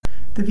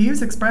The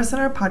views expressed in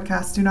our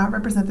podcast do not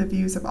represent the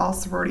views of all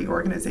sorority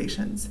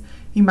organizations.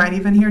 You might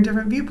even hear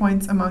different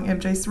viewpoints among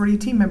MJ sorority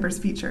team members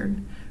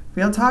featured.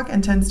 Real Talk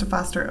intends to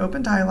foster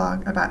open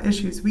dialogue about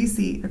issues we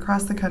see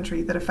across the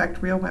country that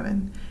affect real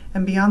women.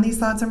 And beyond these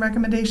thoughts and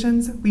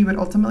recommendations, we would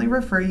ultimately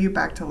refer you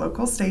back to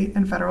local, state,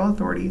 and federal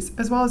authorities,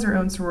 as well as your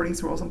own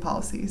sorority's rules and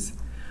policies.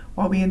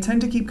 While we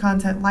intend to keep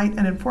content light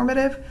and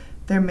informative,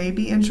 there may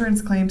be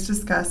insurance claims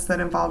discussed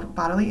that involve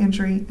bodily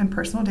injury and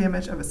personal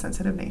damage of a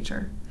sensitive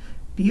nature.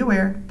 Be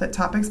aware that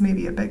topics may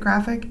be a bit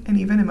graphic and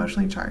even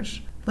emotionally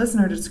charged.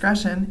 Listener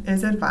discretion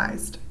is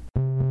advised.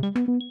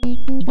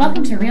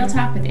 Welcome to Real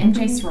Talk with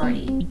MJ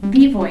Sorority,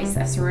 the voice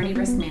of sorority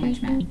risk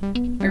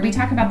management, where we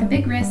talk about the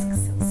big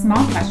risks,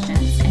 small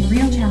questions, and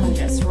real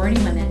challenges sorority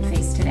women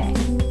face today.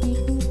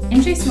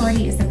 MJ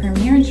Sorority is the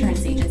premier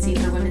insurance agency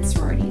for women's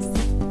sororities.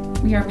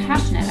 We are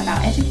passionate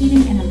about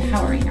educating and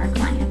empowering our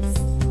clients.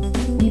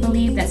 We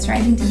believe that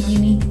striving to be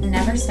unique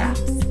never stops,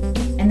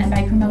 and that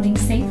by promoting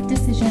safe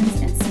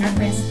decisions and smart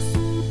risks,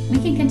 we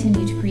can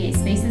continue to create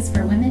spaces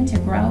for women to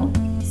grow,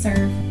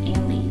 serve,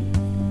 and lead.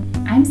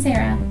 I'm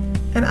Sarah.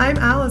 And I'm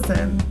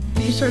Allison.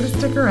 Be sure to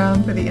stick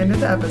around for the end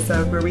of the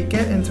episode where we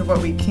get into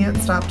what we can't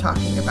stop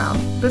talking about,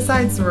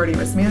 besides sorority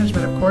risk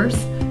management, of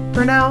course.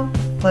 For now,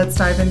 let's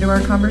dive into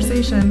our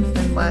conversation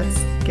and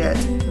let's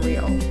get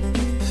real.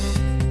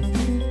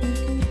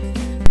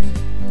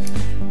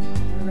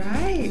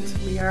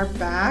 We are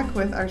back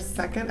with our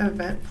second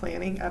event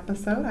planning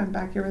episode. I'm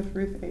back here with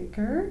Ruth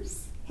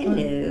Akers.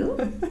 Hello.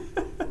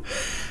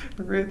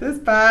 Ruth is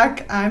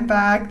back. I'm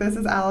back. This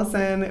is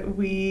Allison.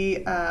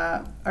 We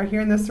are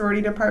here in the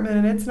sorority department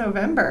and it's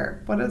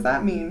November. What does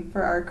that mean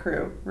for our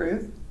crew,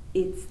 Ruth?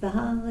 It's the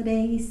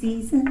holiday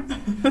season.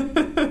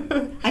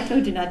 I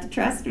told you not to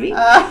trust me.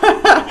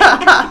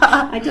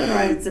 I told her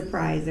I would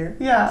surprise her.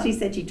 Yeah. She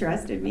said she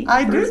trusted me.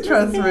 I do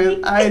trust Ruth.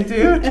 I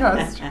do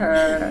trust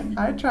her.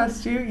 I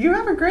trust you. You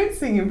have a great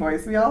singing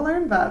voice. We all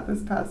learned that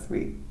this past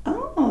week.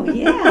 Oh,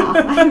 yeah.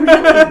 I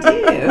really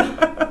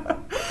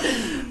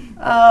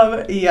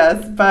do.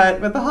 Yes,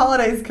 but with the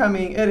holidays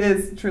coming, it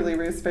is truly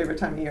Ruth's favorite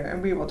time of year,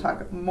 and we will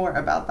talk more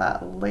about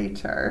that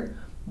later.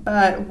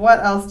 But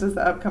what else does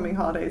the upcoming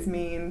holidays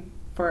mean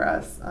for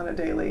us on a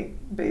daily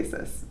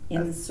basis?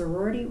 In the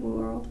sorority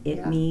world,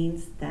 it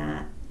means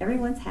that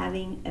everyone's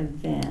having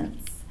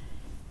events.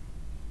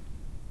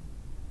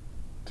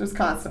 Just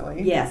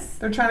constantly. Yes.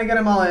 They're trying to get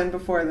them all in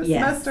before the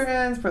semester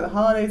ends, before the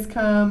holidays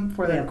come,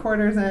 before the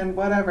quarters end,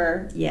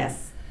 whatever.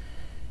 Yes.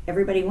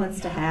 Everybody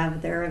wants to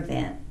have their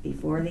event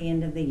before the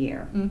end of the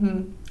year.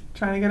 Mm-hmm.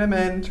 Trying to get them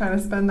in, trying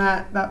to spend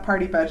that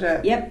party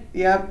budget.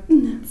 Yep.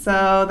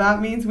 So that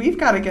means we've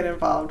got to get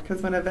involved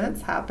because when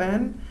events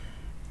happen,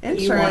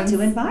 insurance. You want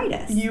to invite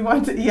us. You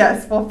want to,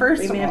 yes. Well,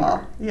 first Remember. of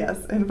all,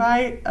 yes,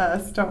 invite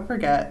us, don't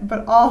forget.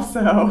 But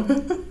also,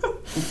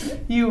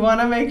 you want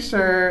to make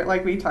sure,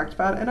 like we talked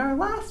about in our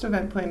last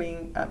event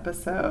planning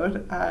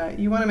episode,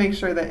 you want to make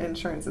sure that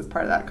insurance is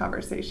part of that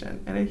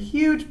conversation. And a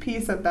huge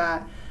piece of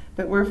that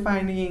we're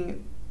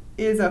finding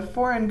is a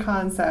foreign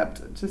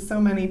concept to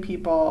so many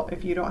people,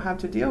 if you don't have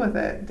to deal with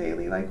it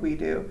daily like we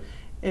do,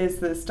 is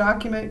this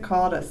document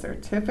called a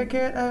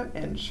certificate of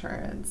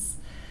insurance.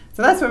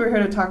 So that's what we're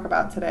here to talk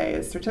about today,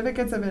 is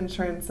certificates of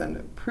insurance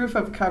and proof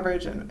of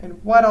coverage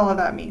and what all of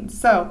that means.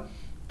 So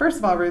first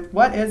of all, Ruth,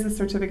 what is a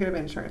certificate of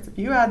insurance? If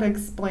you had to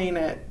explain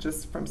it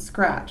just from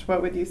scratch,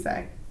 what would you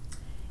say?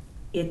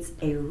 It's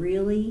a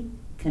really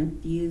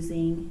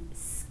confusing,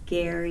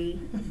 scary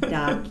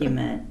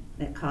document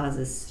that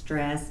causes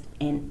stress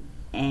and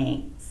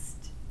angst.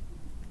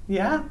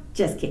 Yeah.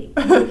 Just kidding.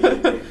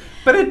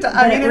 But it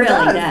really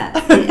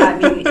does.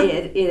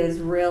 It is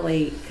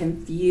really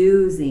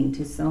confusing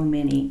to so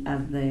many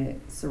of the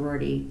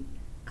sorority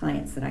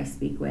clients that I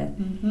speak with.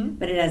 Mm-hmm.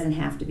 But it doesn't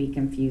have to be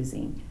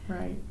confusing.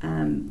 Right.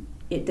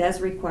 It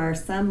does require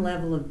some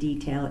level of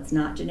detail. It's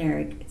not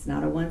generic. It's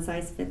not a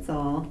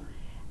one-size-fits-all.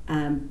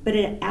 But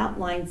it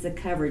outlines the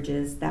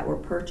coverages that were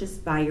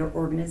purchased by your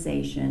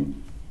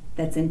organization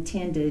that's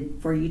intended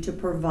for you to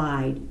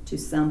provide to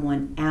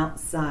someone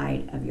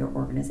outside of your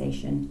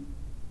organization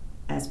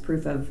as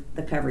proof of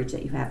the coverage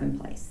that you have in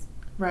place.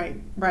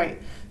 Right.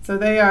 So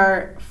they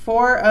are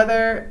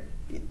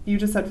you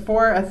just said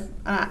for an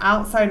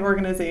outside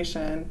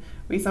organization.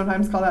 We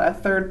sometimes call that a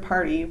third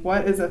party.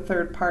 What is a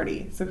third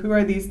party? So who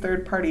are these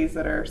third parties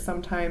that are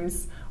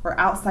sometimes, or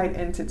outside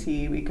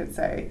entity, we could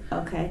say,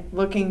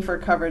 looking for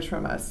coverage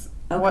from us?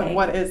 Okay.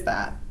 What is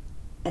that?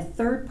 A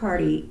third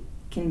party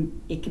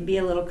can be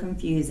a little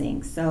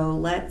confusing. So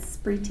let's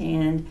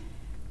pretend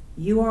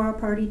you are a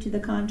party to the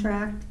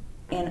contract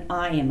and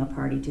I am a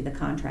party to the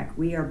contract.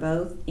 We are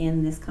both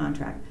in this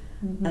contract.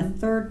 Mm-hmm. A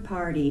third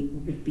party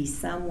would be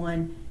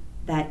someone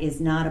that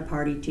is not a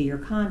party to your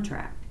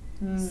contract.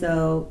 Mm.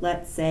 So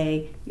let's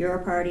say you're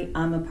a party,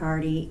 I'm a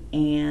party,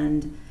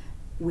 and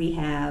we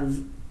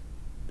have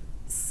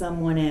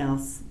someone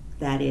else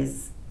that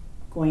is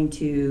going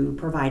to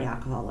provide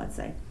alcohol, let's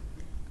say.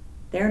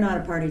 They're not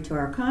a party to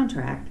our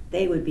contract.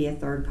 They would be a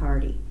third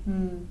party.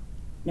 Mm.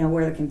 Now,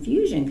 where the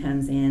confusion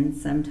comes in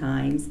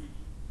sometimes,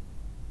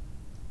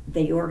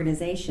 the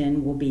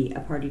organization will be a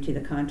party to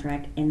the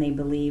contract, and they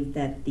believe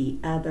that the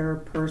other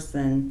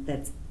person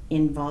that's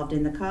involved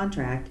in the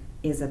contract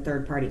is a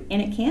third party,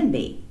 and it can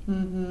be.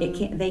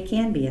 They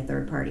can be a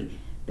third party.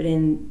 But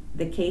in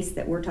the case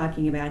that we're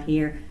talking about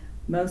here,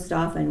 most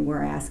often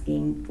we're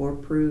asking for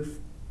proof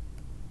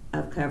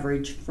of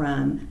coverage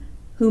from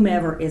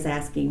whomever is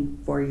asking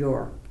for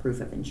your proof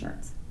of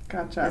insurance.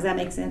 Gotcha. Does that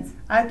make sense?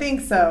 I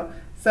think so.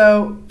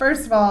 So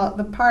first of all,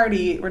 the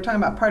party, we're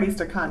talking about parties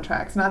to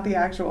contracts, not the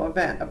actual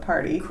event, a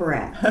party.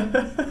 Correct.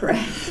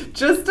 Correct.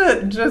 just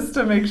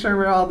to make sure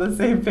we're all on the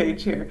same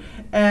page here.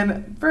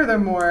 And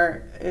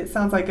furthermore, it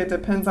sounds like it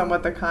depends on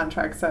what the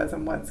contract says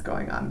and what's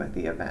going on with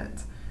the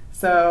event.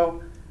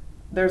 So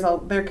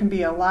there can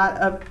be a lot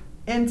of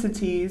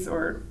entities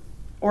or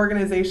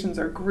organizations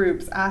or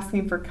groups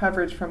asking for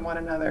coverage from one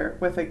another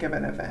with a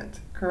given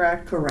event,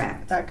 correct?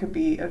 Correct. That could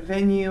be a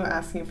venue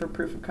asking for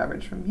proof of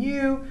coverage from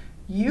you.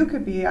 You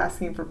could be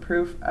asking for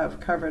proof of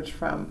coverage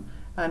from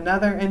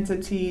another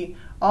entity.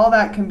 All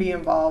that can be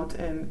involved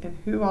in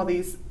who all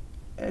these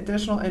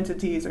additional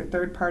entities or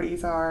third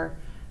parties are,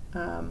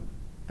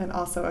 and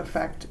also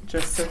affect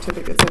just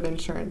certificates of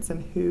insurance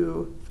and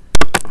who's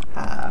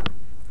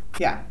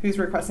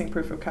requesting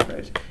proof of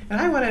coverage. And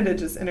I wanted to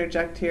just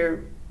interject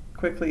here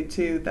quickly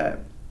too that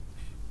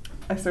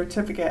a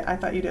certificate, I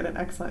thought you did an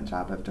excellent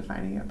job of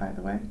defining it, by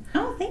the way.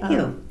 Oh, thank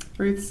you.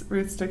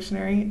 Ruth's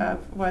dictionary of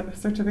what a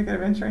certificate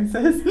of insurance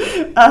is.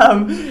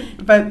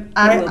 But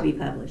it will be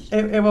published.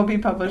 It will be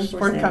published,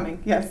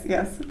 forthcoming.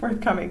 Yes,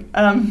 forthcoming.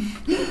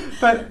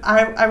 But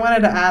I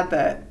wanted to add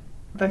that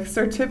the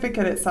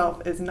certificate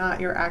itself is not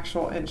your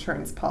actual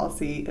insurance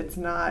policy.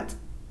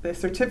 The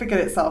certificate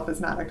itself is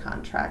not a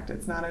contract.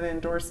 It's not an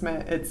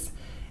endorsement.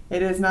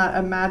 It is not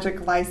a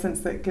magic license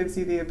that gives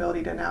you the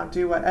ability to now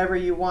do whatever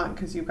you want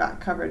because you've got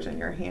coverage in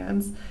your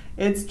hands.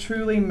 It's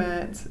truly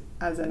meant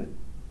as in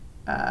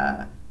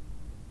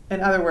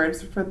other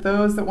words, for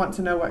those that want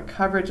to know what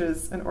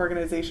coverages an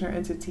organization or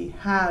entity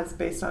has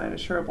based on an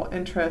insurable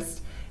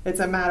interest, it's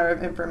a matter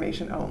of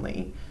information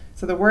only.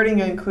 So the wording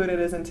included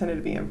is intended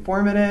to be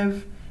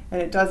informative,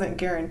 and it doesn't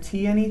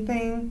guarantee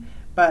anything.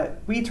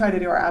 But we try to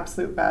do our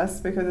absolute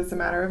best because it's a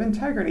matter of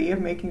integrity,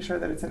 of making sure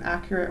that it's an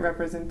accurate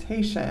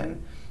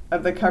representation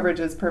of the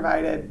coverages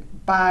provided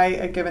by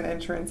a given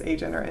insurance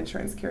agent or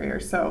insurance carrier.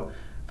 So,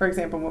 for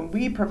example, when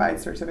we provide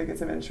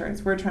certificates of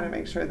insurance, we're trying to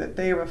make sure that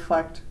they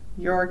reflect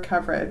your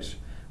coverage,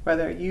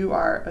 whether you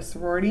are a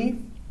sorority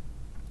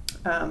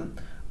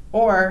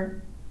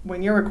or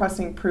when you're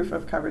requesting proof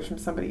of coverage from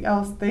somebody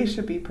else, they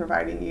should be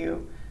providing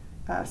you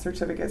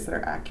certificates that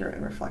are accurate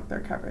and reflect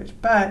their coverage.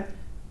 But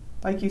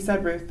like you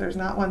said, Ruth, there's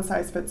not one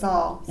size fits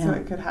all. So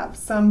it could have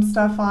some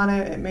stuff on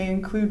it. It may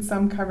include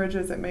some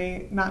coverages. It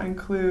may not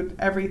include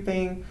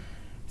everything.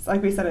 It's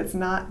like we said, it's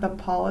not the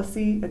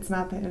policy. It's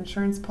not the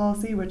insurance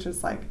policy, which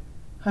is like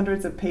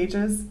hundreds of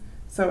pages.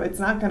 So it's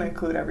not going to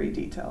include every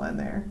detail in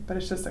there. But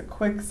it's just a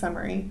quick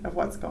summary of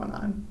what's going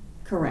on.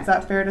 Correct. Is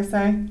that fair to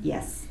say?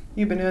 Yes.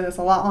 You've been doing this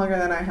a lot longer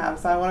than I have,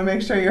 so I want to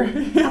make sure you're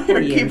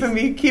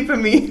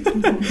keeping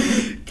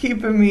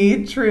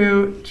me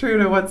true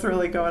to what's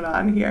really going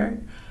on here.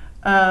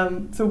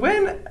 So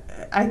when,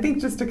 I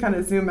think just to kind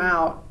of zoom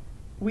out,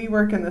 we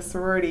work in the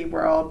sorority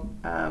world,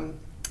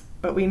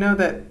 but we know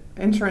that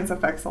insurance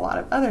affects a lot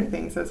of other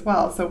things as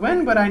well. So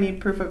when would I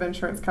need proof of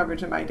insurance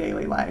coverage in my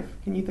daily life?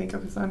 Can you think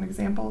of some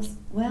examples?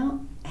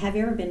 Well, have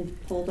you ever been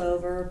pulled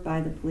over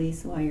by the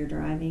police while you're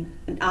driving?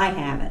 I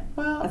haven't.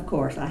 Well, of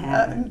course I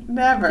haven't.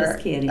 Never. Just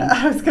kidding.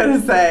 I was going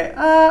to say,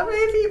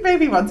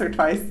 maybe once or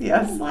twice,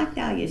 yes. Well, Black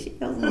Dahlia, she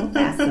goes a little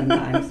fast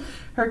sometimes.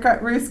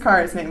 Ruth's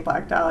car is named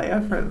Black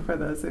Dahlia, for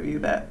those of you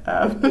that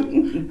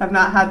have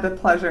not had the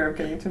pleasure of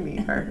getting to meet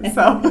her.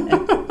 So,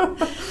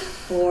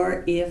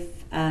 or if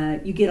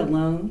you get a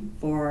loan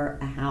for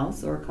a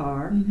house or a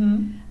car,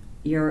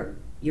 you're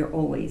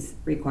always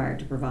required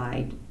to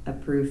provide a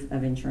proof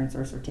of insurance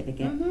or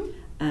certificate.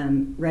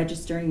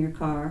 Registering your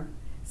car.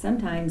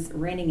 Sometimes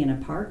renting an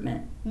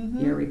apartment,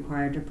 you're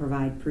required to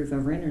provide proof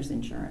of renter's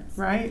insurance.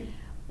 Right.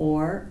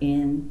 Or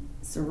in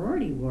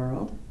sorority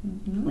world,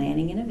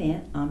 planning an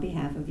event on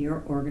behalf of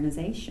your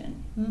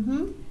organization.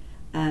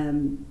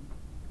 Can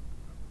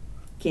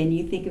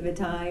you think of a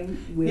time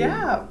when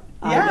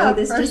I know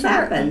this just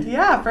happened?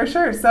 Yeah, for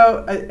sure.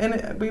 So,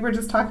 and we were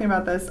just talking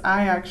about this.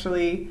 I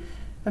actually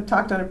have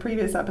talked on a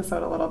previous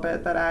episode a little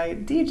bit that I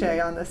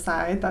DJ on the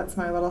side. That's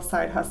my little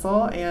side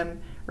hustle,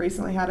 and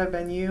recently had a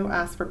venue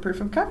ask for proof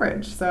of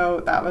coverage.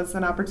 So that was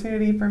an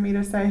opportunity for me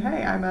to say,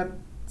 hey, I'm a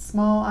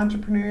small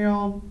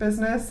entrepreneurial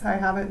business. I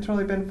haven't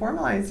totally been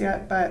formalized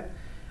yet, but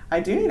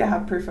I do need to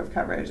have proof of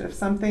coverage. If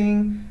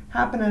something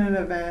happened at an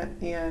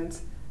event and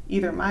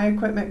either my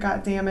equipment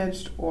got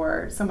damaged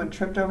or someone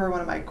tripped over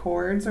one of my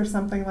cords or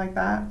something like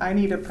that, I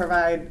need to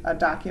provide a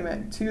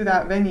document to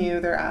that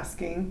venue they're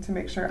asking to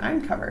make sure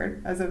I'm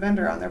covered as a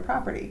vendor on their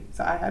property.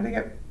 So I had to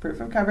get proof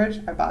of coverage.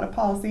 I bought a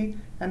policy,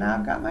 and now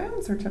I've got my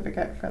own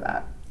certificate for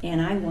that.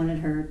 And I wanted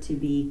her to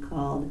be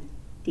called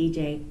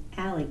DJ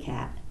Alley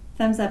Cat.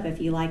 Thumbs up if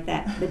you like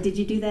that. But did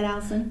you do that,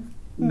 Allison?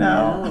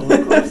 No.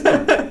 Of course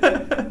not.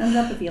 Thumbs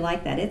up if you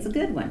like that. It's a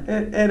good one.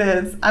 It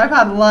is. I've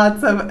had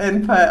lots of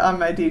input on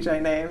my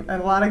DJ name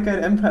and a lot of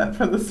good input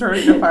from the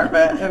sorority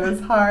department. It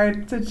was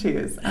hard to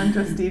choose. I'm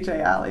just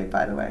DJ Alley,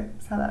 by the way.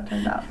 That's how that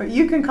turned out. But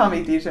you can call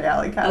me DJ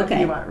Alley Cat if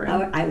you want, Ruth.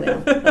 I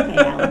will. Okay,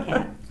 Alley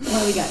Cat. What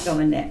do we got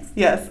going next?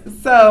 Yes.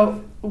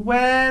 So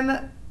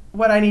when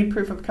I need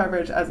proof of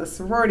coverage as a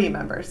sorority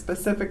member,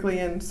 specifically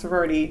in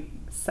sorority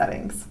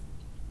settings.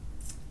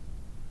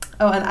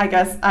 Oh, and I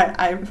guess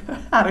I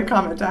had a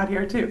comment out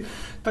here too.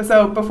 But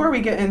so before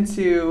we get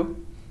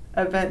into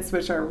events,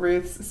 which are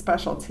Ruth's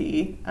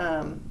specialty,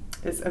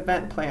 is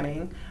event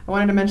planning, I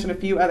wanted to mention a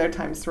few other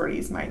times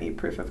sororities might need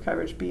proof of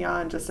coverage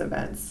beyond just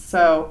events.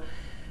 So,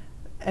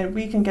 and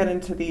we can get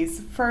into these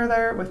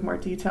further with more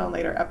detail in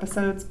later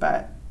episodes,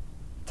 but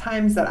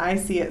times that I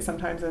see it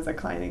sometimes as a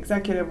client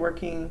executive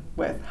working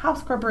with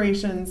house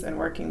corporations and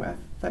working with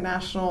the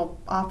national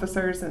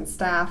officers and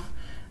staff,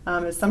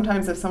 is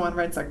sometimes if someone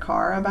rents a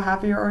car on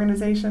behalf of your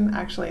organization,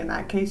 actually in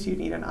that case you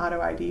need an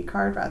auto ID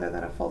card rather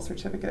than a full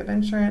certificate of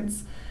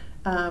insurance.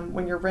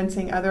 When you're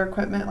renting other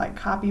equipment like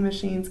coffee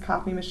machines,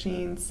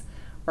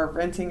 or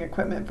renting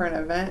equipment for an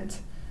event,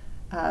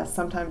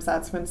 sometimes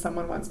that's when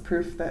someone wants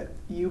proof that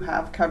you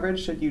have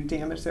coverage should you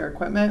damage their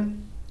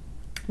equipment.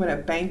 When a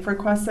bank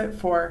requests it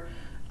for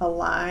a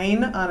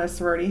lien on a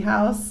sorority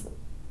house,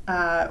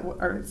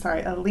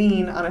 a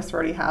lien on a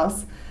sorority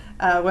house,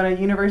 when a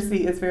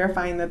university is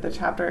verifying that the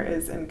chapter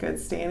is in good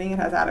standing, it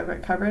has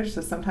adequate coverage.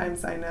 So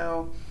sometimes I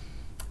know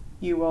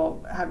you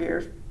will have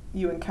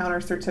you encounter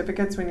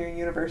certificates when your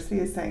university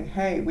is saying,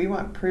 hey, we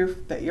want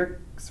proof that your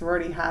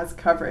sorority has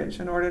coverage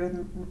in order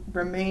to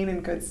remain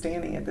in good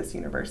standing at this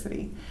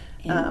university.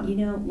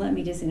 And let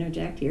me just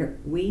interject here.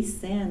 We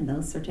send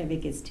those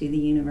certificates to the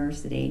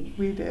university.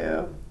 We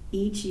do.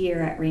 Each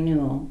year at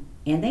renewal,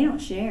 and they don't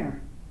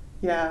share.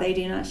 Yeah. They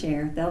do not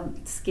share. They'll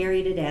scare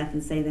you to death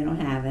and say they don't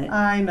have it.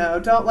 I know.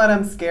 Don't let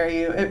them scare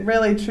you. It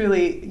really,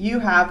 truly, you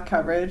have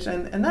coverage,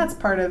 and that's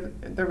part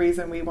of the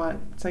reason we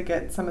want to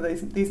get some of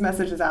these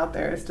messages out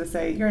there is to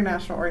say your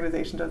national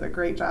organization does a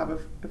great job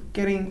of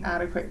getting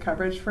adequate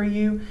coverage for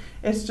you.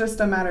 It's just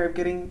a matter of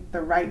getting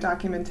the right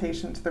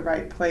documentation to the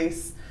right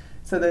place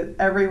so that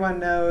everyone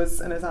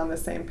knows and is on the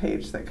same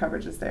page that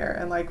coverage is there.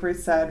 And like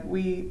Ruth said,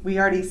 we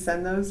already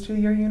send those to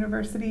your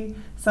university.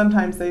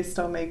 Sometimes they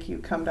still make you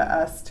come to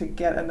us to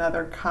get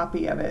another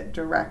copy of it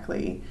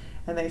directly.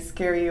 And they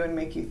scare you and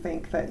make you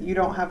think that you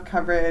don't have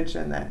coverage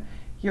and that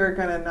you're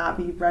going to not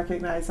be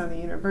recognized on the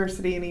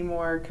university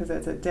anymore because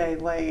it's a day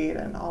late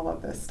and all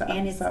of this stuff.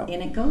 And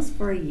it goes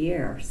for a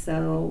year.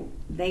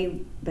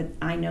 But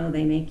I know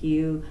they make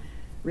you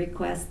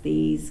request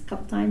these a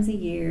couple times a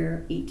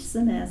year, each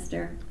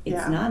semester.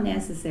 It's not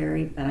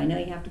necessary, but I know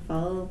you have to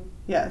follow.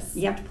 Yes.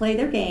 You have to play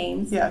their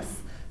games.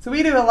 Yes. So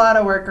we do a lot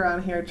of work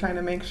around here trying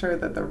to make sure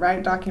that the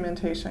right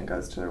documentation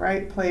goes to the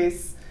right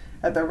place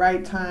at the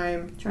right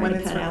time when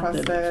it's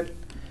requested.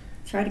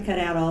 Try to cut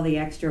out all the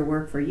extra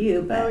work for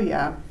you, but oh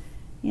yeah.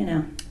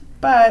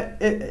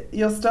 But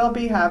you'll still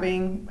be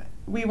having,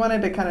 we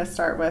wanted to kind of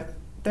start with,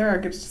 there are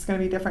just going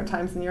to be different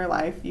times in your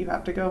life you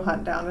have to go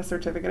hunt down a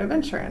certificate of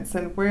insurance,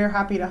 and we're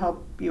happy to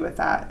help you with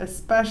that,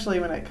 especially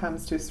when it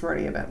comes to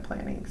sorority event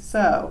planning.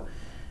 So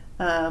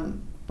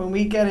when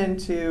we get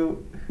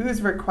into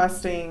who's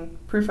requesting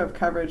proof of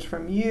coverage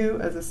from you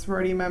as a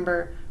sorority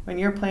member when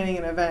you're planning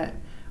an event,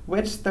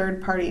 which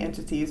third-party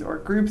entities or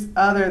groups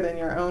other than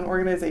your own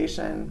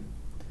organization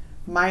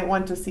might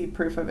want to see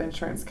proof of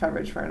insurance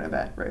coverage for an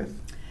event,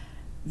 Ruth?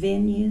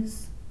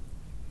 Venues,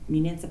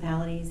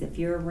 municipalities. If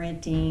you're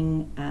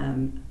renting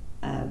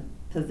a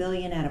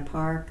pavilion at a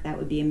park, that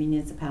would be a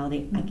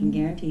municipality. Mm-hmm. I can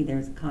guarantee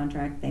there's a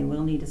contract. They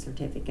will need a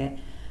certificate.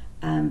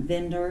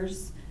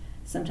 Vendors,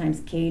 sometimes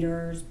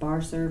caterers,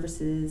 bar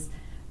services.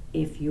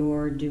 If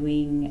you're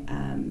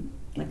doing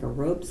like a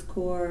ropes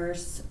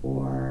course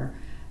or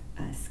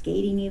a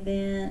skating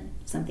event,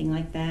 something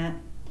like that,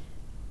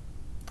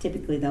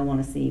 typically they'll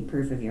want to see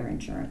proof of your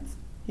insurance.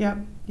 Yep.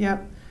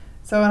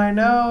 So, and I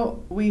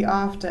know we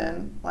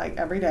often, like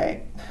every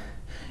day,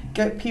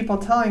 get people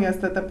telling us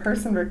that the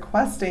person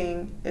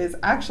requesting is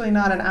actually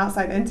not an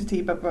outside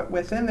entity, but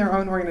within their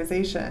own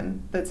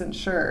organization that's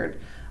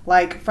insured,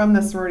 like from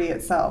the sorority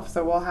itself.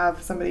 So we'll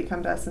have somebody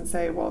come to us and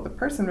say, well, the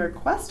person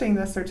requesting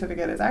this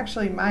certificate is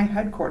actually my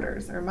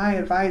headquarters or my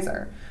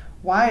advisor.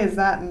 Why is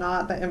that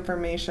not the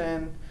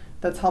information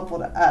that's helpful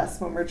to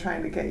us when we're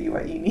trying to get you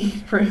what you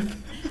need,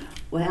 Ruth?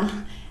 Well,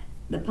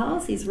 the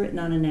policy is written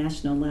on a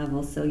national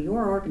level, so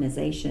your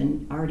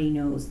organization already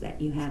knows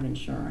that you have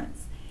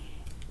insurance.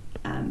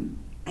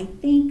 I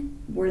think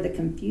where the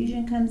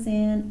confusion comes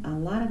in, a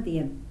lot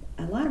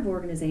of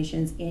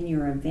organizations in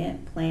your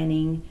event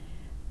planning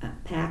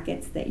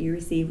packets that you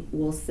receive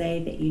will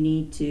say that you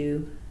need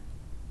to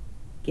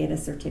get a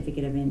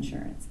certificate of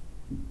insurance.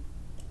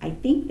 I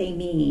think they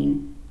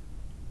mean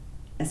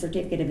a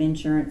certificate of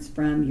insurance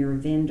from your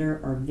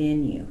vendor or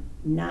venue,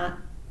 not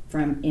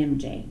from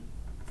MJ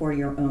for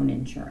your own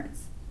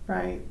insurance.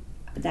 Right.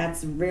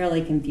 That's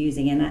really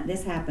confusing, and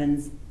this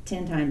happens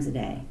 10 times a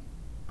day.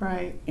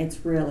 Right.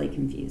 It's really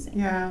confusing.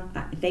 Yeah.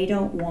 They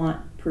don't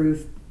want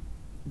proof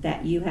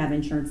that you have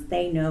insurance.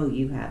 They know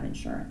you have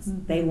insurance.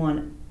 Mhm. They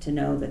want to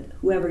know that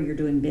whoever you're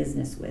doing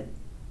business with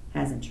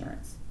has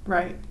insurance.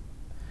 Right.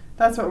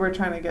 That's what we're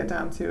trying to get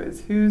down to,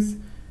 is who's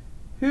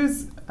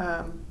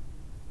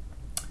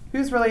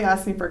really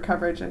asking for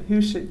coverage, and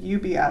who should you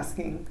be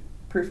asking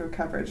proof of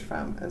coverage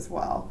from as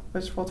well,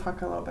 which we'll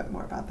talk a little bit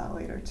more about that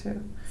later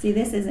too. See,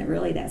 this isn't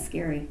really that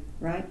scary,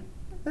 right?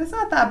 It's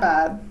not that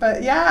bad,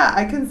 but yeah,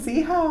 I can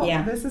see how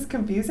Yeah. this is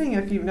confusing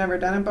if you've never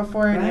done it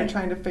before and you're Right.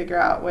 trying to figure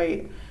out,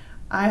 wait,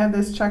 I have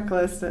this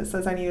checklist that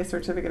says I need a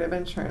certificate of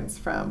insurance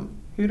from,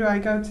 who do I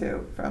go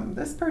to? From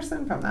this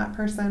person, from that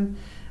person?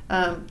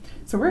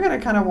 So we're going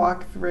to kind of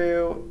walk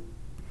through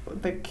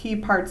the key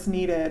parts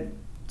needed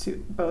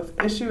to both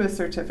issue a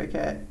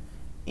certificate,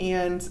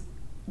 and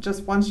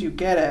just once you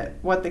get it,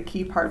 what the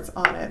key parts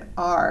on it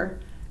are.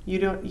 You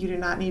do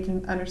not need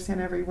to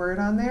understand every word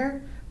on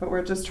there, but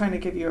we're just trying to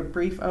give you a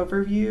brief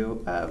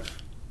overview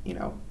of,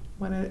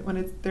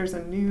 when there's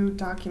a new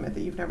document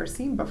that you've never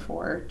seen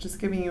before, just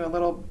giving you a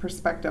little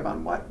perspective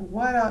on what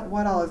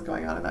all is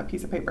going on in that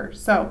piece of paper.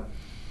 So,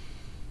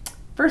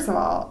 first of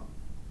all,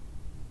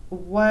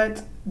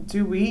 what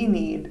do we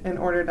need in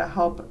order to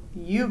help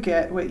you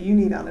get what you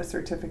need on a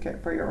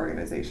certificate for your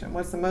organization?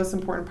 What's the most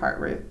important part,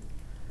 Ruth?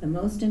 The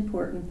most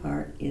important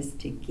part is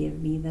to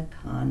give me the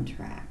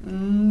contract.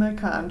 The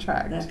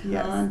contract. The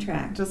yes.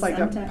 contract. Just like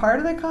a part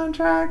of the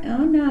contract?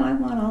 Oh, no, I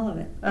want all of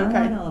it. Okay.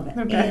 I want all of it.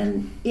 Okay.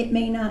 And it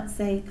may not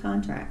say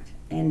contract.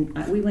 And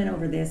we went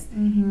over this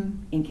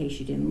in case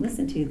you didn't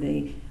listen to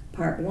the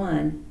part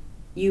 1.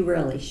 You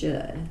really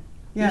should.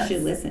 Yes. You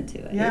should listen to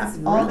it. Yeah, It's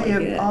really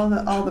good. all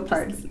the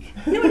parts.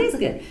 No, it is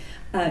good.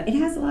 It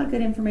has a lot of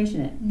good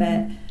information in it,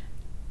 but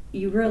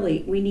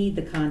we need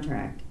the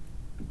contract,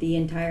 the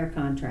entire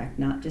contract,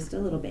 not just a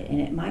little bit.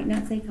 And it might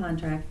not say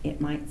contract, it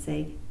might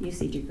say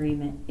usage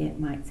agreement, it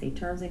might say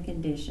terms and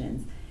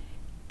conditions.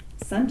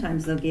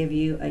 Sometimes they'll give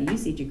you a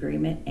usage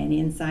agreement, and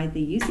inside the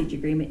usage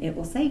agreement it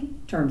will say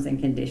terms and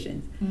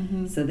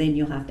conditions. So then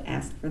you'll have to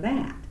ask for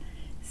that.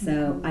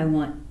 So I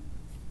want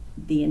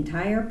the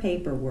entire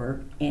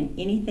paperwork and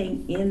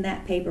anything in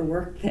that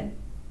paperwork that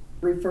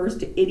refers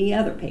to any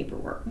other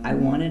paperwork. I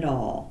want it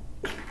all.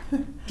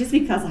 Just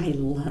because I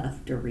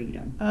love to read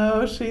them.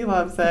 Oh, she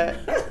loves it.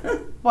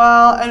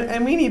 Well,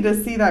 and we need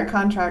to see that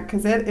contract,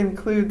 because it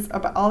includes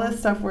about all this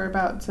stuff we're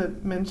about to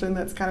mention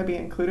that's got to be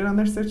included on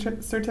their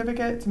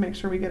certificate to make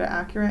sure we get it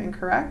accurate and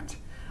correct.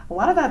 A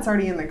lot of that's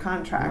already in the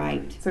contract.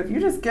 Right. So if you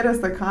just get us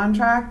the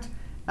contract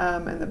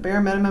and the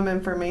bare minimum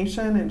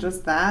information and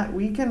just that,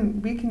 we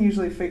can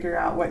usually figure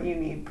out what you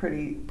need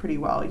pretty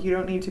well. You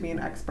don't need to be an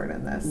expert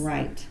in this.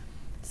 Right.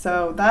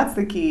 So that's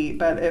the key.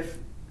 But if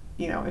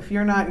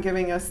you're not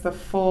giving us the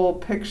full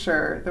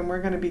picture, then we're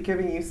going to be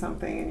giving you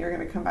something and you're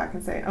going to come back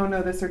and say, oh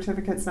no, the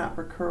certificate's not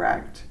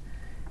correct.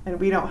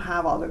 And we don't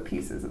have all the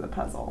pieces of the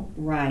puzzle.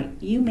 Right.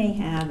 You may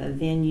have a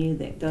venue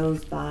that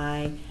goes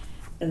by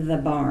the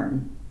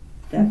barn.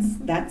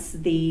 That's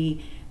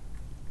the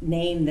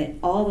name that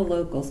all the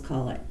locals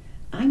call it.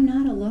 I'm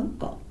not a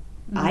local.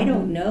 I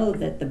don't know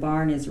that the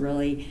barn is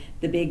really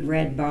the big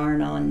red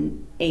barn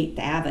on 8th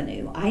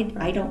Avenue.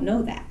 I don't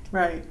know that.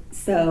 Right.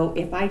 So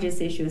if I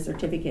just issue a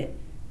certificate,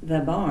 the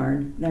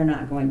barn, they're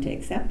not going to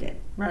accept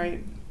it.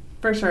 Right.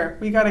 For sure.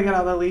 We got to get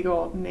all the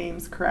legal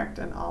names correct,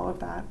 and all of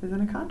that is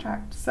in a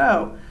contract.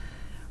 So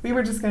we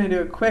were just going to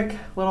do a quick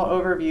little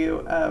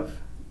overview of,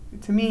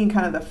 to me,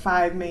 kind of the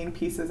 5 main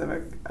pieces of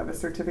a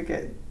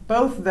certificate,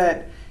 both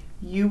that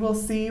you will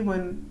see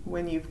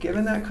when you've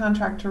given that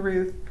contract to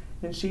Ruth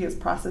and she has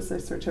processed a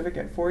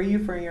certificate for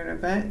you for your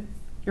event,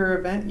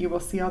 you will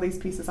see all these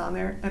pieces on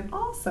there. And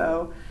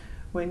also,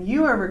 when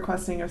you are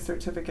requesting a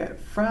certificate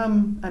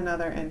from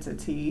another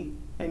entity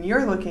and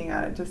you're looking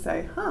at it to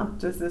say,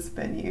 does this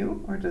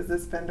venue or does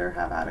this vendor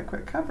have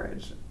adequate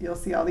coverage? You'll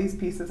see all these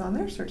pieces on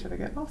their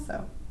certificate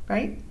also,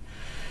 right?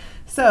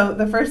 So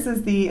the first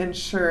is the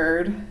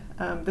insured.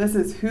 This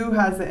is who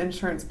has the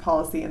insurance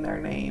policy in their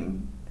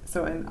name.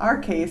 So in our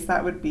case,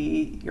 that would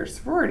be your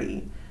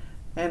sorority.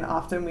 And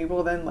often we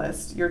will then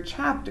list your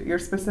chapter, your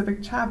specific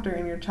chapter,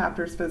 and your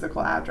chapter's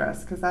physical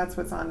address, because that's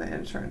what's on the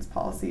insurance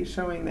policy,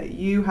 showing that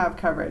you have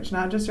coverage,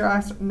 not just your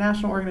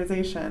national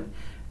organization,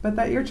 but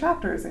that your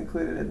chapter is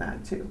included in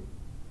that too.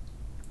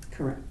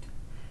 Correct.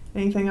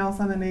 Anything else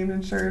on the named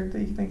insured that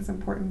you think is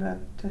important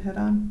to hit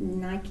on?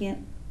 No, I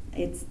can't.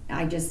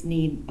 I just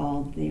need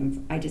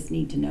I just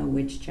need to know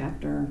which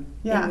chapter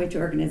and which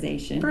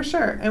organization. For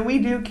sure. And we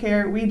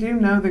do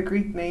know the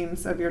Greek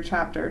names of your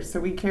chapters,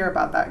 so we care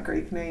about that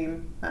Greek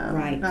name.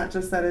 Right. Not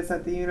just that it's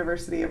at the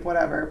University of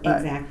whatever, but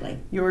exactly.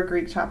 Your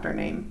Greek chapter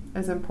name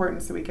is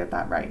important, so we get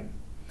that right.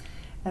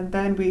 And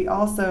then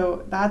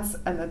that's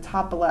in the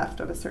top left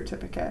of a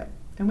certificate.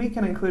 And we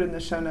can include in the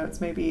show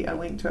notes maybe a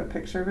link to a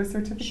picture of a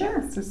certificate,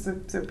 sure, just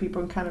so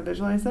people can kind of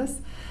visualize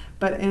this.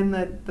 But in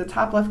the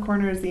top left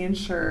corner is the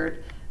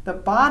insured. The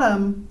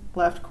bottom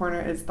left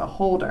corner is the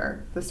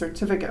holder, the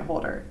certificate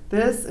holder.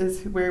 This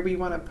is where we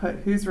want to put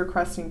who's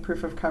requesting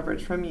proof of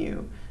coverage from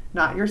you,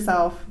 not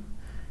yourself.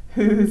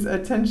 whose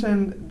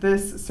attention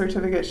this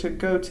certificate should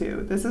go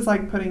to. This is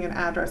like putting an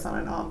address on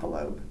an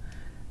envelope,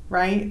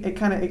 right?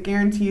 It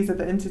guarantees that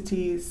the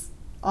entities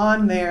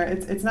on there,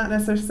 it's not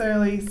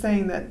necessarily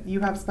saying that you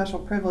have special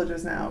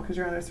privileges now because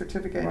you're on a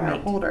certificate and you're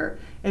a holder.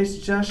 It's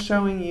just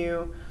showing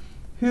you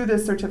who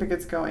this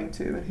certificate's going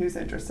to and who's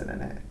interested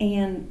in it.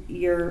 And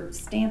your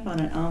stamp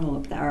on an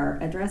envelope, or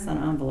address on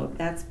an envelope,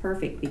 that's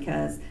perfect,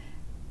 because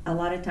a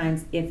lot of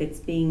times if it's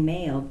being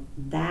mailed,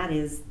 that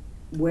is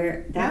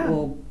where that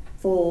will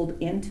fold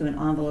into an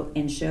envelope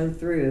and show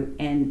through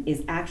and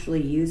is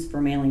actually used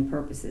for mailing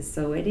purposes.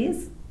 So it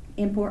is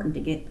important to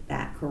get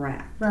that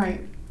correct.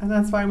 Right. And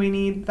that's why we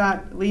need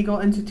that legal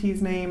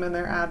entity's name and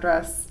their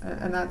address,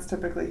 and that's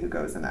typically who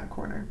goes in that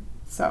corner.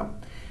 So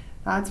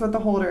that's what the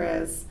holder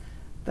is.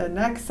 The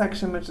next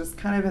section, which is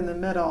kind of in the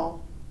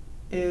middle,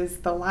 is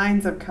the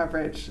lines of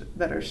coverage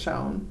that are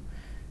shown.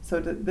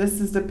 So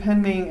this is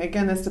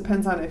this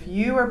depends on if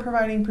you are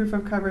providing proof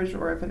of coverage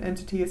or if an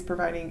entity is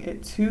providing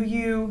it to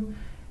you,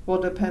 will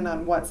depend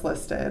on what's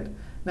listed.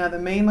 Now, the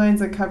main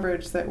lines of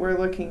coverage that we're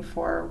looking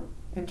for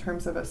in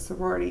terms of a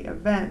sorority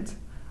event,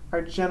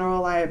 our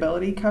general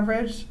liability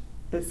coverage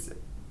is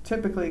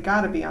typically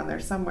got to be on there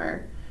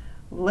somewhere.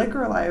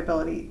 Liquor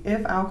liability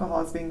if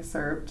alcohol is being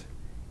served,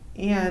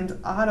 and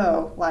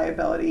auto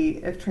liability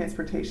if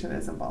transportation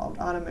is involved,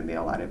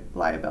 automobile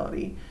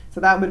liability. So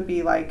that would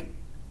be like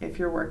if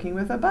you're working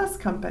with a bus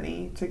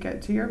company to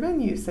get to your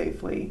venue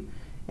safely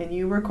and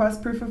you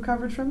request proof of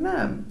coverage from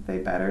them, they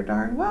better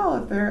darn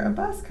well, if they're a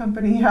bus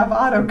company, have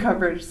auto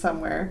coverage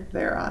somewhere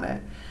there on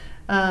it.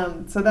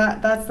 So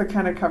that's the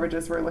kind of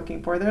coverages we're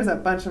looking for. There's a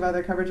bunch of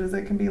other coverages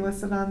that can be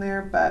listed on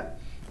there,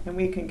 and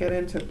we can get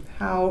into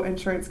how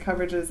insurance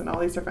coverages and all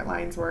these different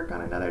lines work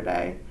on another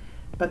day.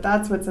 But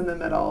that's what's in the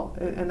middle,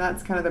 and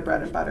that's kind of the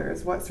bread and butter,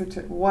 is what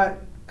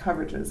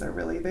coverages are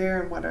really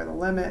there and what are the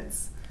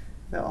limits.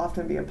 There'll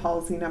often be a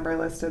policy number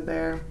listed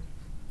there.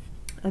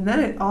 And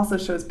then it also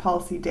shows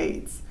policy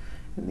dates.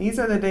 And these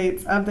are the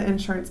dates of the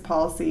insurance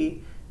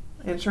policy.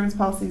 Insurance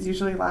policies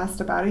usually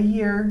last about a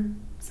year.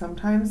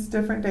 Sometimes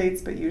different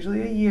dates, but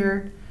usually a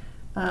year.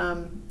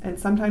 And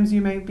sometimes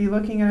you may be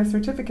looking at a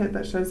certificate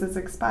that shows it's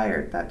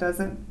expired. That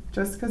doesn't,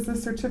 just because the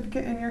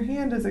certificate in your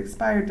hand is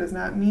expired does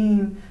not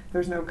mean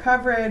there's no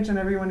coverage and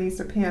everyone needs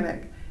to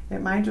panic. It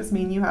might just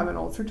mean you have an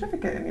old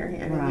certificate in your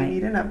hand and you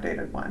need an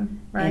updated one,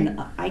 right?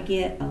 And I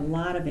get a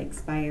lot of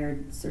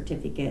expired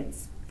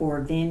certificates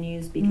for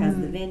venues because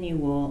the venue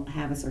will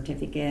have a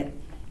certificate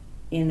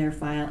in their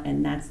file,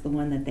 and that's the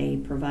one that they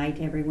provide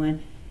to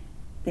everyone.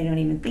 They don't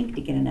even think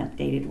to get an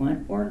updated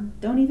one or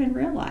don't even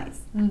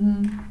realize.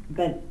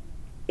 But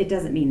it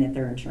doesn't mean that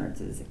their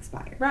insurance is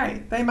expired.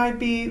 Right. They might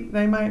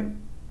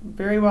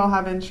very well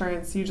have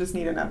insurance, you just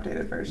need an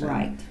updated version.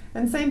 Right.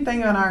 And same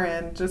thing on our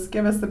end, just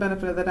give us the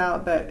benefit of the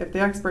doubt that if the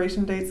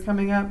expiration date's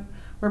coming up,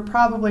 we're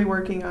probably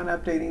working on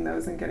updating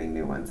those and getting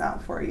new ones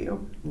out for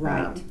you.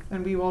 Right.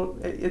 And we will,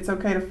 it's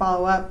okay to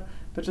follow up,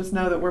 but just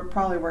know that we're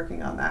probably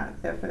working on that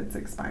if it's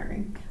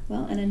expiring.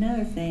 Well, and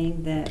another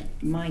thing that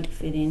might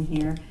fit in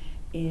here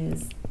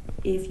is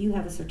if you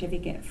have a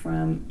certificate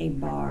from a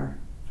bar,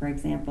 for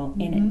example,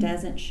 and it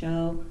doesn't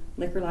show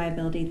liquor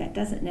liability, that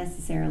doesn't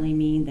necessarily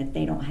mean that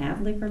they don't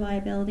have liquor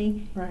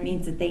liability. Right. It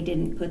means that they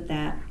didn't put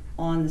that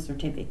on the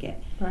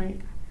certificate.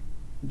 Right.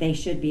 They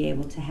should be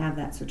able to have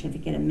that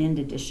certificate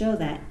amended to show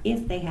that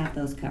if they have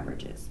those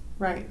coverages.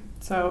 Right.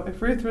 So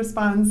if Ruth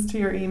responds to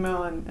your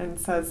email and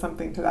says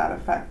something to that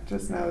effect,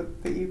 just know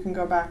that you can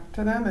go back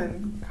to them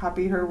and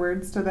copy her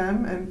words to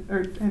them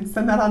and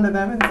send that on to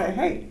them and say,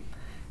 hey,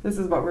 this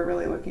is what we're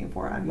really looking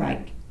for on here.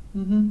 Right.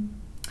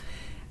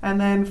 And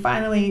then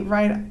finally,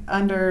 right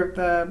under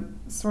the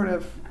sort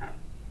of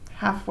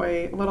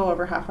a little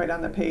over halfway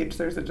down the page,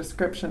 there's a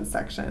description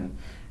section.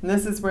 And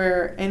this is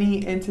where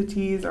any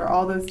entities or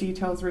all those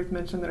details Ruth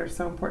mentioned that are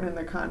so important in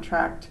the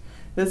contract,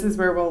 this is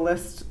where we'll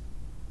list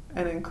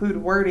and include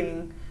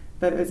wording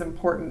that is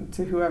important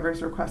to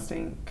whoever's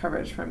requesting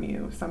coverage from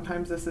you.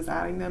 Sometimes this is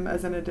adding them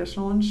as an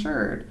additional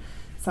insured.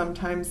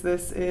 Sometimes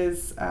this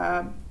is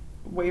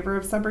waiver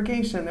of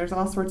subrogation. There's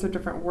all sorts of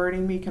different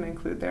wording we can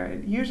include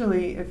there.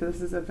 Usually, if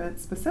this is event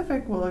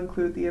specific, we'll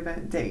include the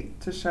event date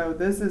to show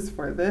this is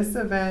for this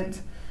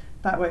event.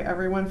 That way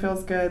everyone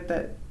feels good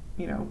that,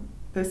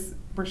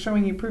 we're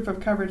showing you proof of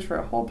coverage for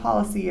a whole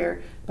policy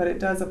year, but it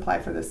does apply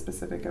for this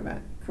specific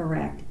event.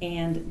 Correct.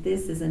 And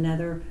this is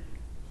another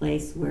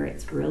place where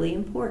it's really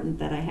important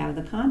that I have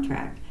the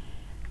contract.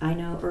 I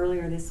know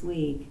earlier this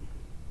week,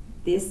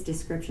 this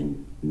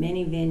description,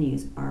 many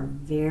venues are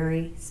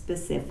very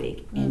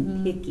specific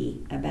and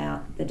picky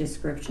about the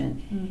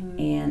description.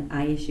 And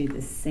I issued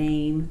the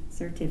same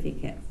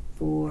certificate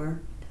 4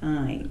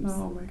 times.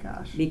 Oh my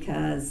gosh.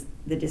 Because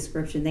the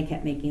description, they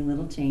kept making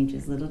little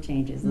changes,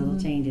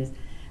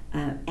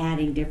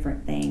 adding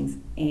different things.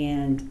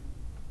 And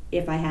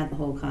if I had the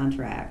whole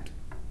contract,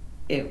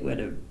 it would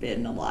have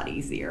been a lot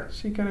easier.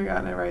 She could have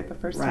gotten it right the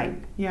first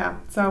time. Yeah.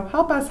 So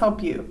help us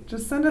help you.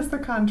 Just send us the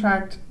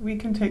contract. We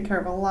can take care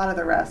of a lot of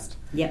the rest.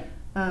 Yep.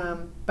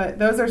 But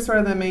those are sort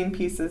of the main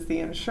pieces: the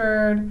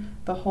insured,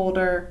 the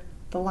holder,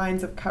 the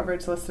lines of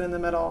coverage listed in the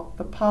middle,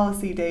 the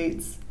policy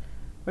dates,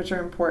 which are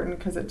important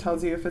because it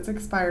tells you if it's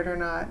expired or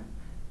not,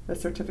 the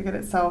certificate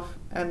itself,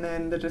 and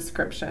then the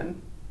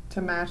description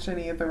to match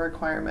any of the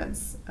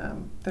requirements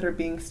that are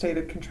being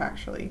stated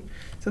contractually.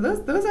 So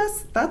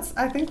that's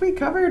I think we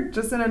covered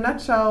just in a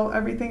nutshell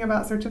everything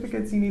about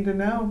certificates you need to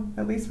know,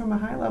 at least from a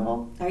high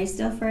level. Are you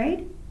still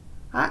afraid?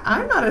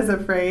 I'm not as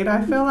afraid.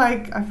 I feel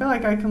like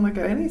I can look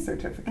at any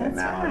certificate That's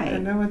now right.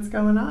 and know what's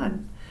going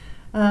on.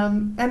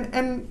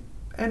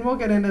 And we'll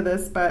get into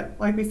this, but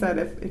like we said,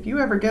 if you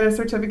ever get a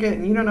certificate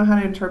and you don't know how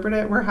to interpret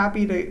it, we're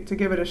happy to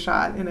give it a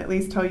shot and at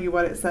least tell you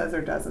what it says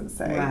or doesn't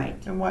say, Right.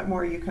 and what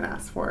more you can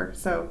ask for.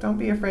 So don't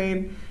be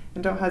afraid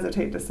and don't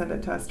hesitate to send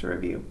it to us to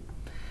review.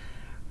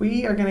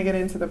 We are going to get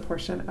into the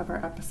portion of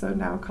our episode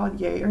now called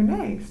Yay or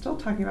Nay. Still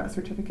talking about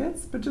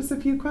certificates, but just a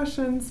few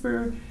questions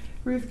where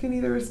Ruth can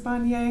either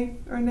respond yay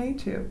or nay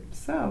to.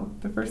 So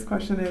the first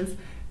question is,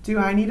 do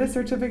I need a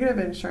certificate of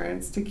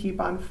insurance to keep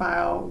on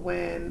file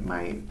when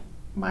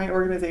my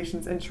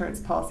organization's insurance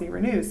policy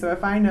renews? So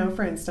if I know,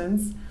 for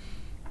instance,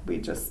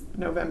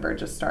 November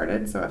just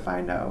started, so if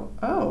I know,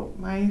 oh,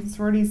 my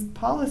sorority's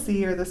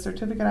policy or the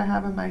certificate I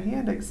have in my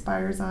hand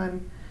expires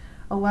on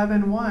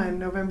 11/1,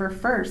 November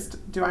 1st,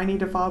 do I need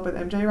to follow up with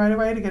MJ right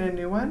away to get a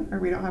new one, or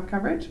we don't have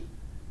coverage?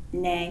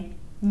 Nay.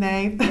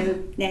 Nay.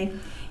 Nay.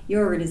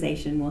 Your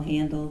organization will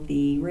handle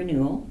the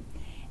renewal,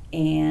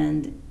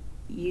 and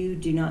you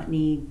do not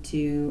need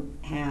to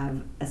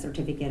have a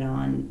certificate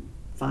on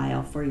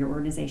file for your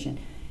organization.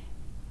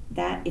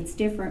 That it's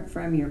different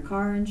from your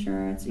car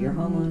insurance, your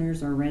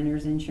homeowners or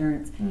renters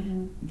insurance.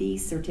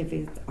 These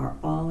certificates are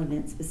all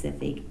event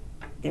specific.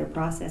 They're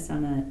processed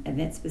on an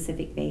event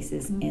specific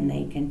basis, and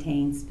they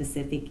contain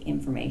specific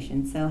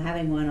information. So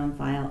having one on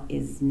file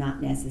is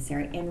not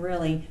necessary, and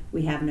really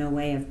we have no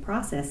way of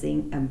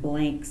processing a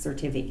blank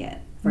certificate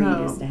for you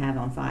just to have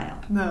on file.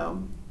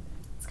 No.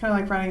 It's kind of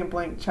like writing a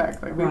blank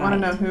check. Like we want to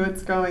know who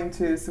it's going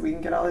to so we can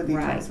get all the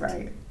details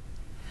right.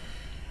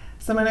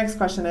 So my next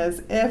question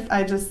is, if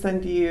I just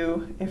send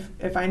you,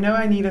 if I know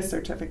I need a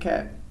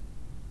certificate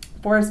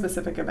for a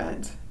specific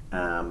event,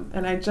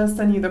 and I just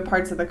send you the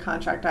parts of the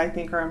contract I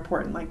think are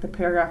important, like the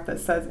paragraph that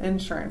says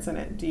insurance in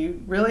it, do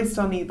you really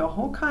still need the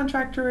whole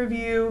contract to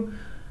review?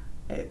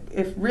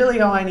 If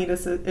really all I need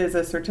is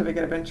a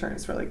certificate of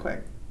insurance really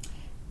quick?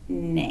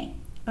 Nay.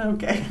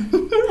 Okay.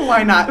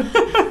 Why not?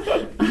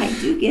 I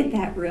do get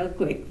that real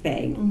quick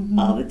thing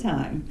all the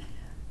time,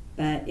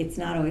 but it's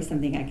not always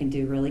something I can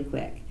do really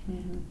quick.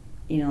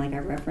 You know, like I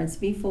referenced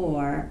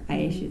before, I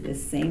issued the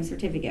same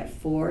certificate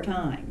 4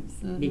 times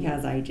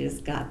because I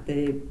just got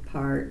the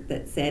part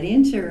that said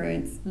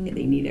insurance, and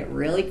they need it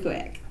really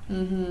quick.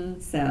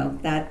 So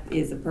that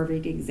is a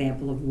perfect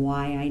example of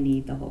why I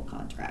need the whole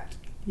contract.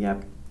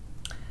 Yep.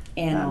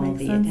 And that all makes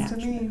the sense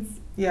attachments. to me.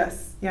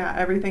 Yes, yeah,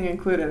 everything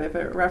included. If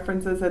it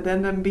references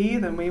addendum B,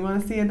 then we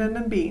want to see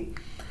addendum B.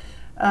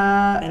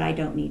 But I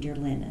don't need your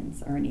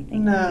linens or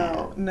anything like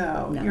that.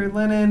 No. Your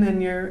linen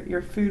and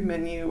your food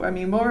menu. I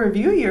mean, we'll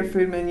review your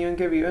food menu and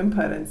give you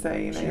input and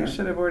say, you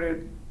should have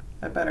ordered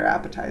a better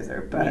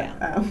appetizer. But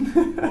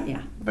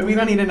but we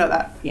don't need to know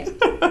that. Yeah,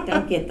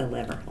 don't get the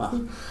liver.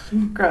 Well.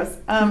 Gross.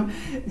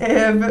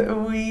 If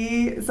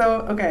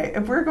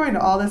we're going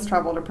to all this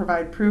trouble to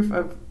provide proof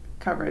of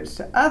coverage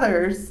to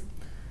others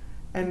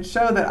and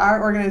show that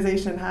our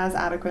organization has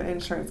adequate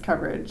insurance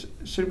coverage,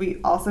 should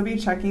we also be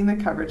checking the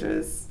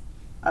coverages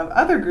of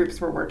other groups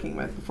we're working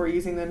with before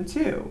using them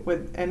too?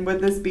 Would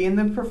this be in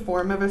the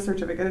form of a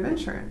certificate of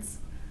insurance?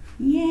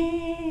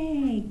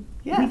 Yay!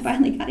 Yes. We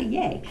finally got a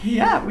yay.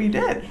 Yeah, we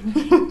did.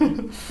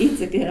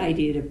 It's a good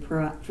idea to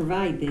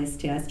provide this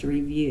to us to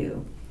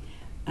review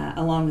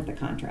along with the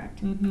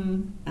contract.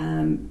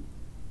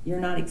 You're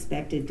not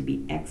expected to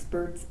be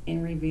experts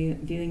in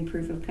reviewing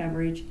proof of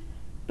coverage,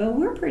 but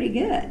we're pretty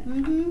good.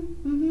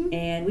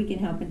 And we can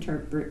help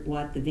interpret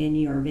what the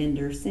venue or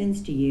vendor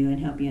sends to you and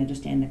help you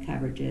understand the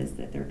coverages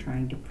that they're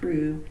trying to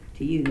prove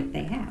to you that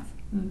they have.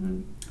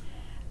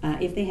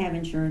 If they have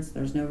insurance,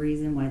 there's no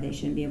reason why they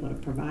shouldn't be able to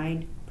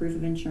provide proof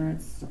of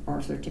insurance or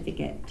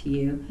certificate to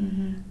you.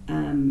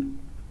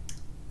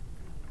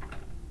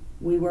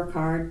 We work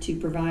hard to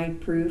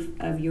provide proof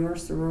of your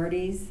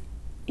sorority's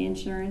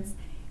insurance,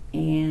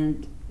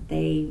 and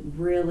they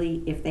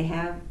really, if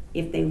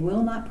they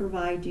will not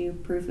provide you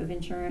proof of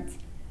insurance,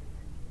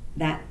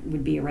 that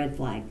would be a red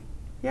flag.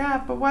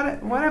 Yeah, but what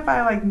if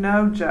I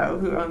know Joe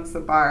who owns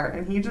the bar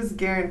and he just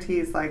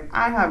guarantees I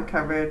have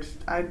coverage,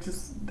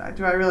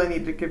 do I really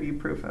need to give you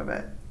proof of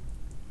it?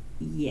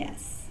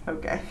 Yes.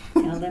 Okay.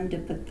 Tell them to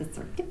put the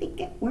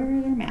certificate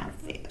where their mouth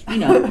is.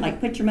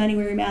 Put your money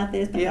where your mouth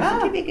is, put the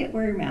certificate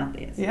where your mouth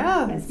is.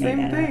 Yeah,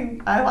 same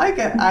thing. I like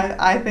it.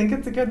 I think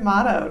it's a good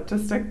motto to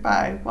stick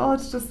by. Well,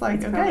 it's just it's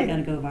probably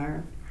going to go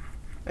viral.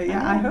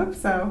 Yeah, I hope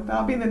so.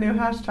 That'll be the new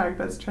hashtag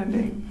that's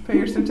trending. Put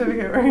your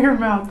certificate where your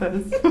mouth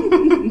is.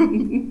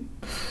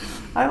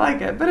 I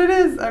like it. But it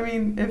is,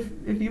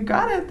 if you've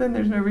got it, then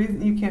there's no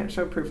reason you can't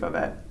show proof of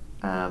it.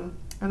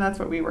 And that's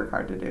what we work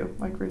hard to do,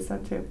 like Ruth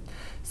said too.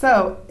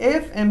 So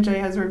if MJ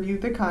has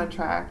reviewed the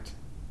contract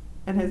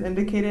and has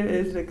indicated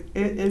it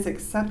is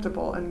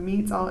acceptable and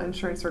meets all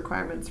insurance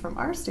requirements from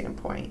our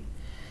standpoint,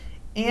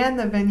 and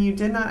the venue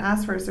did not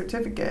ask for a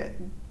certificate,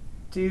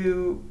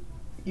 do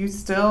you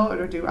still,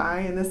 or do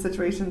I in this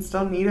situation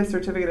still need a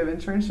certificate of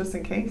insurance just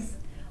in case?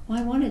 Well,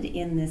 I wanted to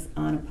end this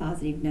on a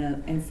positive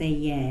note and say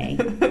yay,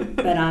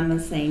 but I'm going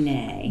to say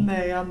nay.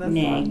 Nay on this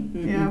nay. one.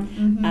 Mm-mm. Yeah.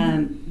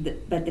 Mm-hmm.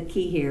 But the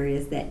key here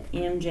is that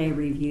MJ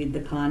reviewed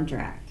the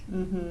contract,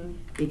 Mm-hmm.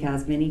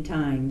 because many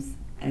times,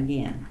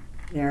 again,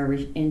 there are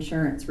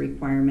insurance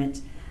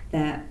requirements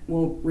that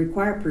will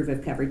require proof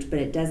of coverage, but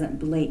it doesn't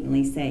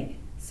blatantly say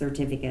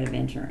certificate of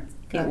insurance.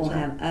 It will Gotcha.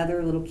 have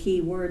other little key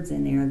words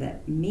in there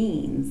that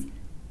means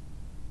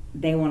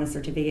they want a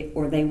certificate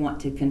or they want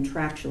to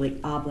contractually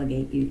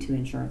obligate you to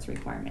insurance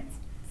requirements.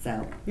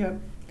 So, Yep.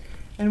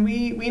 And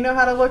we know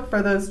how to look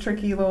for those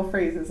tricky little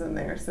phrases in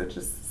there. So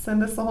just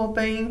send us the whole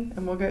thing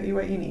and we'll get you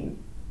what you need.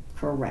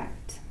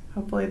 correct.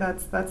 Hopefully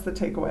that's the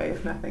takeaway,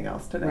 if nothing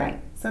else today. Right.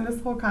 Send us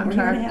the whole We're here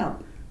contract. to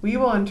help. We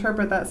will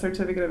interpret that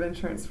certificate of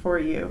insurance for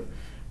you.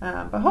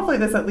 But hopefully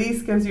this at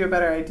least gives you a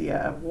better idea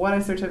of what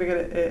a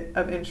certificate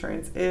of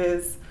insurance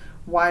is,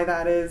 why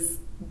that is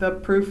the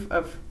proof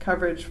of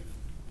coverage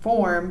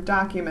form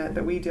document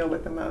that we deal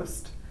with the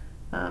most.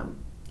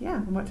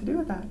 And what to do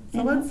with that. So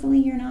And let's, hopefully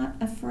you're not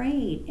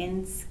afraid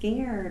and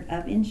scared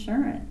of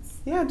insurance.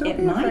 yeah, don't It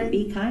be might afraid.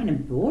 be kind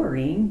of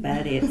boring,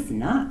 but it's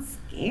not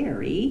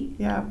scary.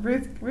 Yeah,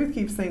 Ruth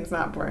keeps things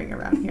not boring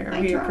around here.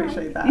 I We try.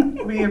 appreciate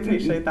that. We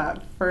appreciate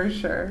that for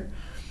sure.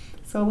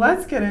 So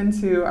let's get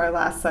into our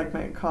last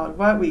segment called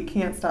What We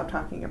Can't Stop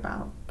Talking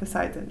About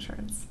Besides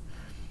Insurance.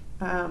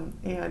 And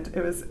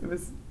it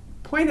was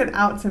pointed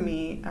out to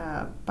me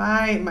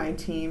by my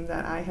team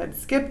that I had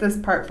skipped this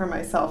part for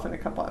myself in a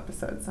couple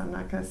episodes, so I'm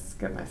not going to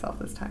skip myself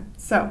this time.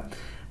 So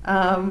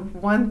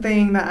one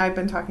thing that I've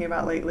been talking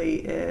about lately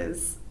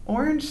is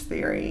Orange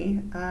Theory,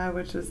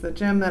 which is the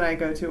gym that I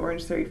go to,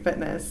 Orange Theory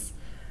Fitness.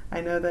 I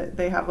know that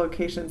they have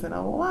locations in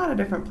a lot of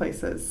different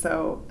places,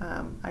 so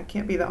I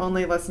can't be the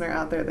only listener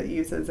out there that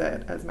uses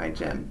it as my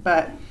gym.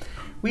 But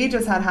we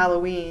just had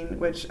Halloween,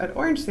 which at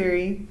Orange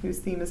Theory, whose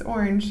theme is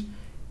orange,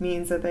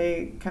 means that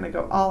they kind of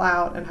go all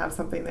out and have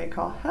something they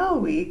call Hell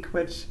Week,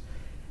 which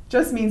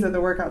just means that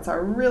the workouts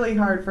are really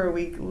hard for a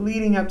week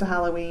leading up to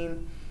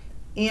Halloween.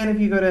 And if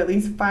you go to at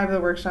least 5 of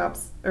the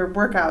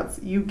workouts,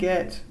 you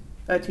get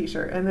a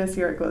t-shirt. And this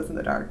year it glows in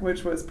the dark,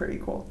 which was pretty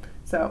cool.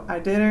 So I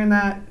did earn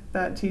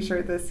that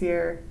t-shirt this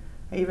year.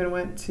 I even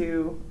went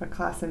to a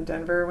class in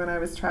Denver when I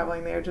was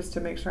traveling there just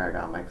to make sure I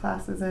got my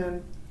classes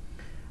in.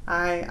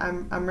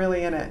 I'm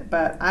really in it,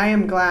 but I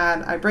am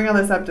glad. I bring all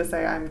this up to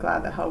say I'm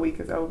glad that Hell Week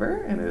is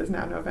over and it is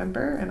now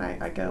November, and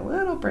I get a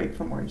little break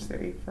from Orange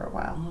Theory for a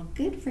while. Oh,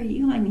 good for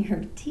you on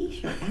your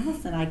t-shirt.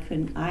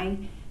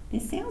 Allison,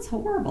 this sounds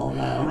horrible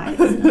though.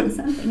 It's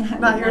not something I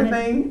Not would your wanna-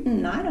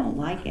 thing? I don't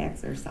like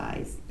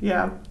exercise.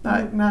 Yeah,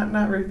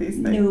 not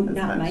Ruthie's thing. No, as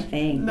not much. my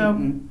thing. Nope,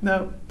 Mm-mm.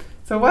 nope.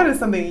 So what is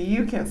something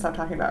you can't stop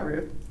talking about,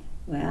 Ruth?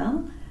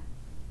 Well,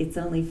 it's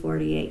only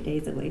 48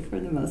 days away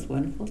from the most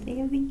wonderful day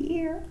of the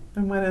year.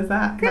 And when is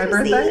that?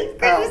 Christmas My birthday? Eve,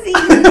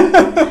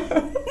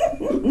 Christmas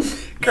Oh.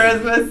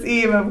 Christmas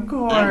Eve, of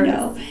course. I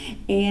know.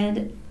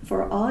 And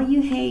for all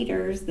you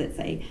haters that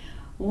say,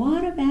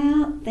 what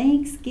about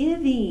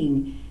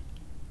Thanksgiving?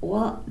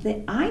 Well,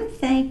 I'm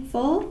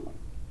thankful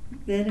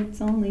that it's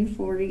only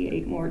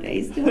 48 more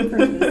days till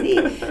Christmas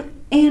Eve.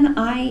 And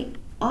I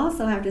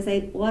also have to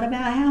say, what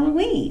about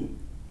Halloween?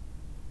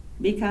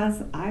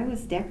 Because I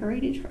was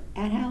decorated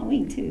at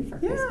Halloween too for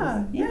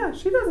Christmas. Yeah.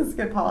 She doesn't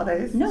skip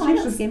holidays. No, I She's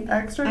don't just skip.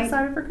 extra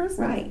excited for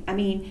Christmas. Right. I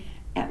mean,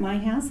 at my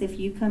house, if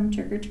you come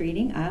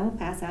trick-or-treating, I will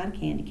pass out a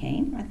candy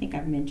cane. I think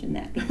I've mentioned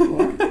that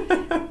before.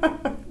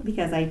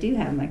 Because I do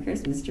have my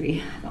Christmas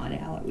tree on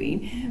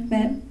Halloween.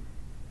 But,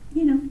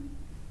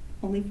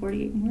 only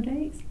 48 more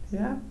days.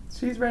 Yeah,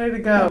 she's ready to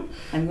go.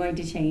 I'm going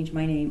to change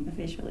my name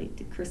officially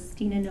to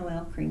Christina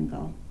Noel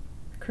Kringle.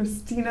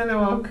 Christina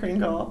Noel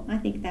Kringle. I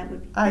think that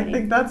would be I pretty.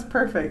 think that's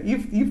perfect.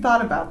 You've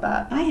thought about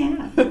that. I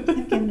have. I've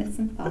given it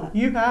some thought.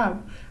 You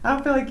have. I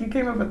don't feel like you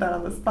came up with that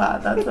on the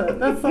spot.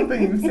 That's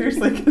something you've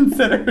seriously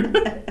considered.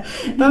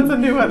 That's a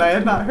new one. I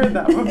had not heard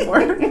that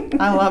before.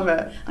 I love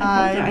it.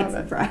 I love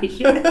it. surprise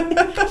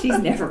you. She's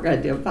never going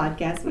to do a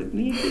podcast with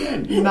me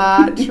again.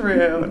 Not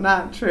true.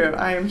 Not true.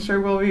 I am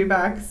sure we'll be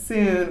back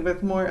soon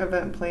with more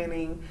event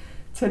planning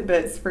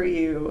tidbits for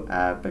you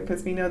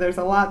because we know there's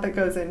a lot that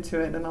goes into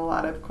it and a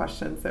lot of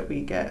questions that we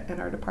get in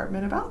our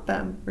department about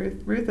them.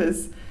 Ruth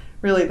is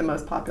really the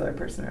most popular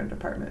person in our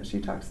department.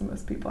 She talks to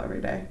most people every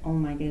day. Oh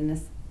my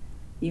goodness.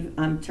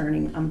 I'm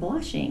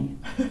blushing.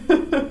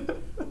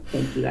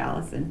 Thank you,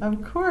 Allison.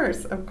 Of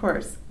course.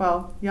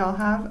 Well, y'all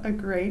have a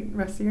great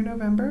rest of your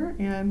November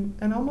and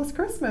almost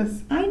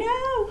Christmas. I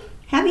know.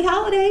 Happy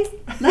holidays.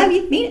 Love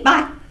you. Mean it.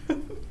 Bye.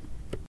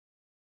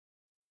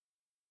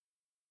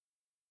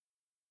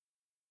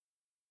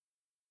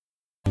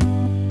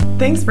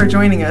 Thanks for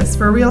joining us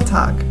for Real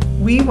Talk.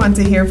 We want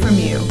to hear from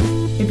you.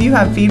 If you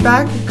have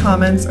feedback,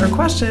 comments, or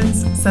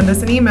questions, send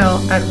us an email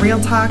at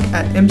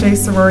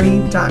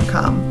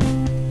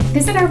realtalk@mjsorority.com.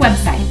 Visit our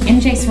website,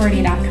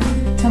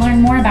 njsorority.com, to learn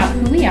more about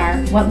who we are,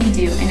 what we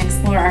do, and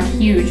explore our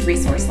huge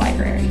resource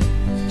library.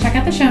 Check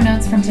out the show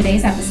notes from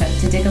today's episode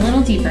to dig a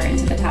little deeper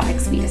into the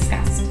topics we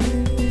discussed.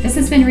 This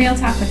has been Real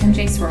Talk with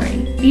MJ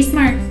Sorority. Be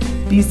smart.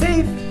 Be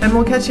safe, and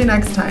we'll catch you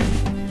next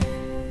time.